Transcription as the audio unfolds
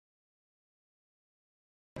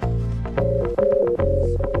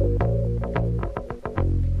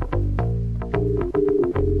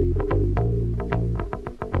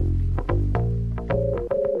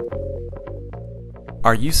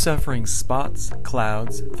Are you suffering spots,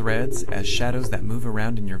 clouds, threads as shadows that move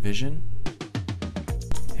around in your vision?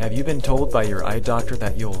 Have you been told by your eye doctor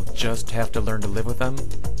that you'll just have to learn to live with them?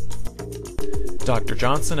 Dr.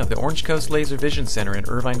 Johnson of the Orange Coast Laser Vision Center in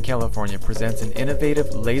Irvine, California presents an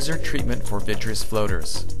innovative laser treatment for vitreous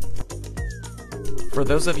floaters. For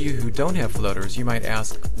those of you who don't have floaters, you might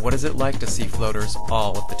ask, what is it like to see floaters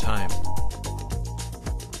all of the time?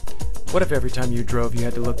 What if every time you drove you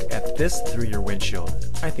had to look at this through your windshield?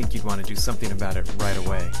 I think you'd want to do something about it right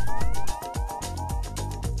away.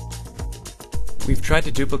 We've tried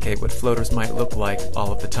to duplicate what floaters might look like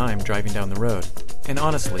all of the time driving down the road. And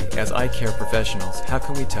honestly, as eye care professionals, how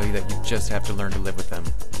can we tell you that you just have to learn to live with them?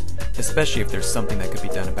 Especially if there's something that could be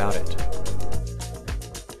done about it.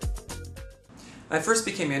 I first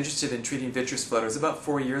became interested in treating vitreous floaters about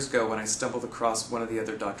 4 years ago when I stumbled across one of the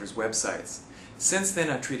other doctor's websites. Since then,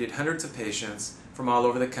 I've treated hundreds of patients from all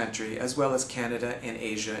over the country, as well as Canada and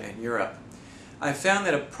Asia and Europe. I've found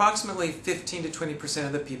that approximately 15 to 20%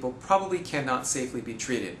 of the people probably cannot safely be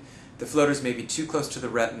treated. The floaters may be too close to the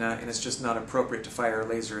retina and it's just not appropriate to fire a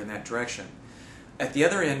laser in that direction. At the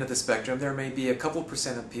other end of the spectrum, there may be a couple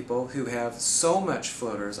percent of people who have so much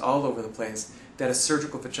floaters all over the place that a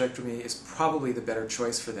surgical vitrectomy is probably the better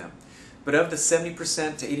choice for them. But of the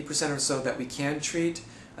 70% to 80% or so that we can treat,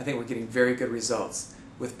 I think we're getting very good results,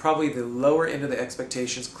 with probably the lower end of the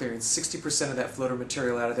expectations clearing 60% of that floater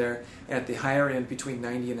material out of there, and at the higher end between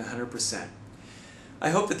 90 and 100%. I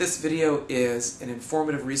hope that this video is an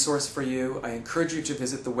informative resource for you. I encourage you to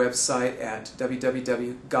visit the website at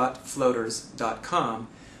www.gotfloaters.com.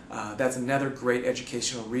 That's another great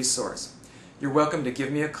educational resource. You're welcome to give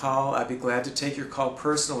me a call. I'd be glad to take your call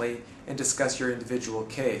personally and discuss your individual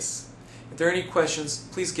case. If there are any questions,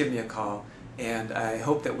 please give me a call. And I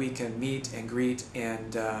hope that we can meet and greet,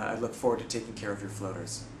 and I look forward to taking care of your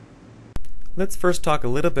floaters. Let's first talk a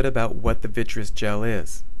little bit about what the vitreous gel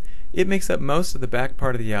is. It makes up most of the back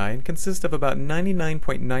part of the eye and consists of about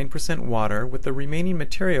 99.9% water, with the remaining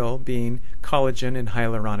material being collagen and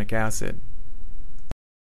hyaluronic acid.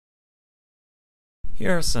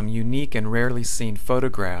 Here are some unique and rarely seen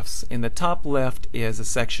photographs. In the top left is a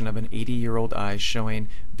section of an 80-year-old eye showing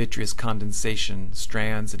vitreous condensation,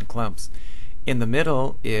 strands, and clumps. In the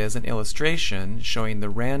middle is an illustration showing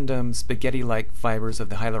the random spaghetti-like fibers of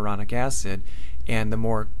the hyaluronic acid and the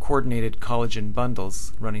more coordinated collagen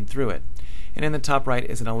bundles running through it. And in the top right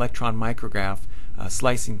is an electron micrograph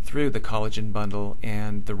slicing through the collagen bundle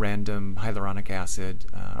and the random hyaluronic acid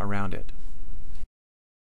around it.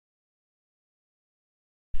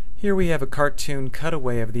 Here we have a cartoon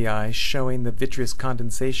cutaway of the eye showing the vitreous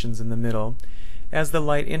condensations in the middle. As the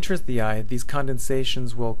light enters the eye, these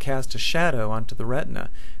condensations will cast a shadow onto the retina.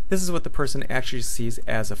 This is what the person actually sees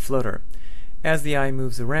as a floater. As the eye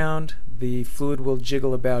moves around, the fluid will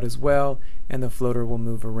jiggle about as well, and the floater will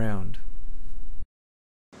move around.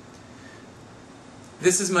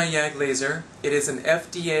 This is my YAG laser. It is an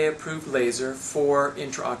FDA-approved laser for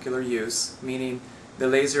intraocular use, meaning the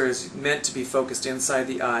laser is meant to be focused inside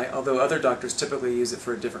the eye, although other doctors typically use it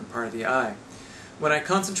for a different part of the eye. When I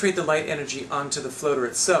concentrate the light energy onto the floater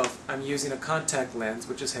itself, I'm using a contact lens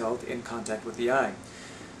which is held in contact with the eye.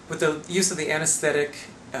 With the use of the anesthetic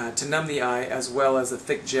to numb the eye, as well as a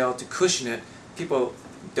thick gel to cushion it, people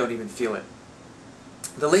don't even feel it.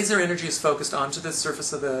 The laser energy is focused onto the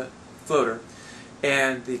surface of the floater,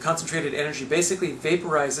 and the concentrated energy basically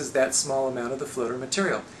vaporizes that small amount of the floater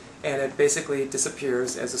material, and it basically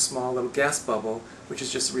disappears as a small little gas bubble, which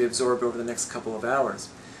is just reabsorbed over the next couple of hours.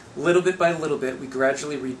 Little bit by little bit, we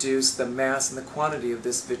gradually reduce the mass and the quantity of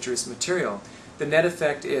this vitreous material. The net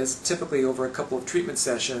effect is typically over a couple of treatment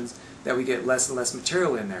sessions that we get less and less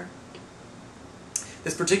material in there.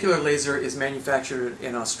 This particular laser is manufactured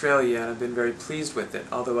in Australia, and I've been very pleased with it,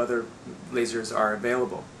 although other lasers are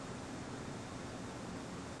available.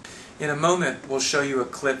 In a moment, we'll show you a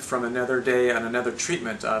clip from another day on another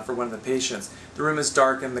treatment for one of the patients. The room is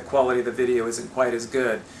dark and the quality of the video isn't quite as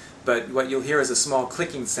good, but what you'll hear is a small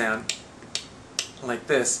clicking sound like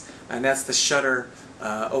this, and that's the shutter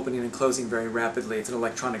opening and closing very rapidly. It's an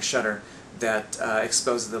electronic shutter that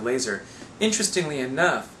exposes the laser. Interestingly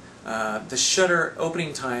enough, the shutter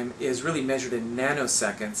opening time is really measured in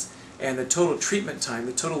nanoseconds, and the total treatment time,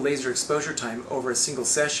 the total laser exposure time over a single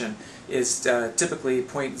session is typically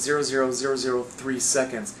 0.00003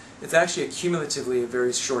 seconds. It's actually cumulatively a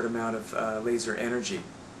very short amount of laser energy.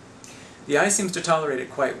 The eye seems to tolerate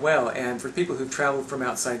it quite well, and for people who've traveled from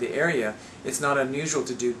outside the area, it's not unusual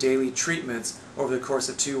to do daily treatments over the course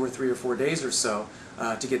of 2 or 3 or 4 days or so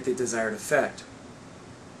to get the desired effect.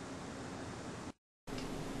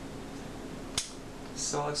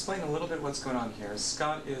 So I'll explain a little bit what's going on here.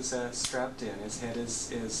 Scott is strapped in. His head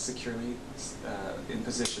is securely in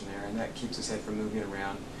position there, and that keeps his head from moving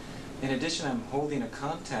around. In addition, I'm holding a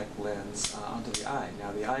contact lens onto the eye.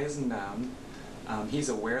 Now the eye is numb. He's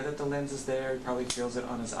aware that the lens is there. He probably feels it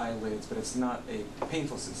on his eyelids, but it's not a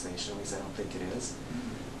painful sensation. At least I don't think it is.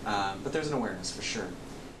 But there's an awareness for sure.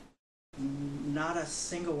 Not a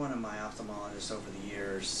single one of my ophthalmologists over the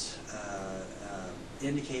years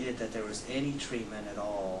indicated that there was any treatment at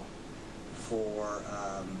all for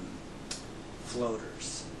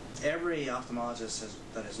floaters. Every ophthalmologist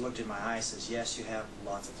that has looked in my eye says, yes, you have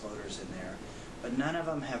lots of floaters in there, but none of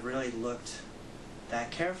them have really looked that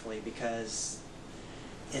carefully, because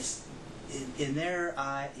it's in their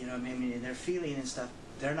eye, you know, I mean, in their feeling and stuff,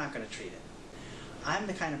 they're not going to treat it. I'm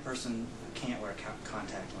the kind of person who can't wear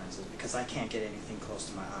contact lenses because I can't get anything close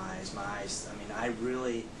to my eyes. My eyes, I mean, I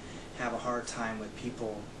really have a hard time with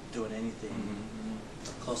people doing anything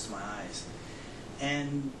close to my eyes.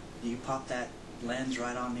 And you pop that lens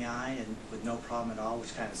right on the eye and with no problem at all,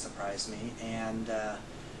 which kind of surprised me. And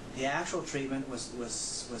the actual treatment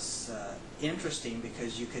was interesting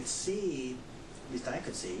because you could see, at least I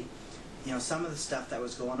could see, you know, some of the stuff that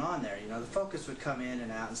was going on there. You know, the focus would come in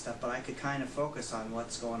and out and stuff, but I could kind of focus on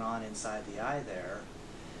what's going on inside the eye there,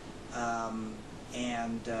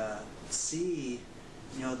 and see,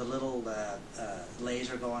 you know, the little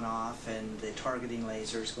laser going off and the targeting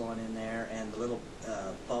lasers going in there and the little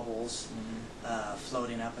bubbles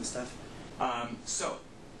floating up and stuff. So,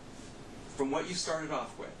 from what you started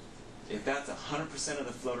off with, if that's 100% of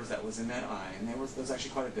the floaters that was in that eye, and there was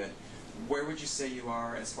actually quite a bit, where would you say you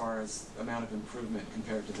are as far as amount of improvement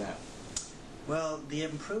compared to that? Well, the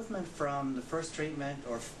improvement from the first treatment,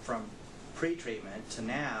 or from pre-treatment to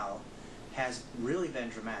now, has really been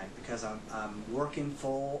dramatic, because I'm working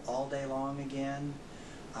full all day long again.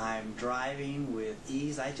 I'm driving with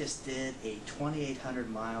ease. I just did a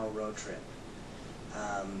 2,800-mile road trip.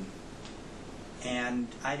 And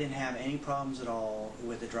I didn't have any problems at all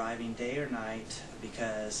with the driving day or night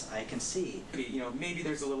because I can see. You know, maybe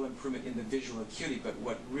there's a little improvement in the visual acuity, but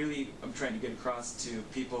what really I'm trying to get across to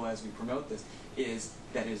people as we promote this is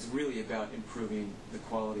that it's really about improving the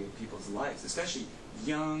quality of people's lives, especially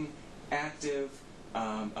young, active,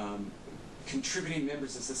 contributing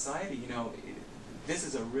members of society. You know, this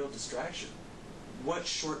is a real distraction. What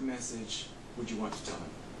short message would you want to tell them?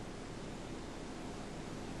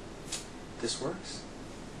 This works.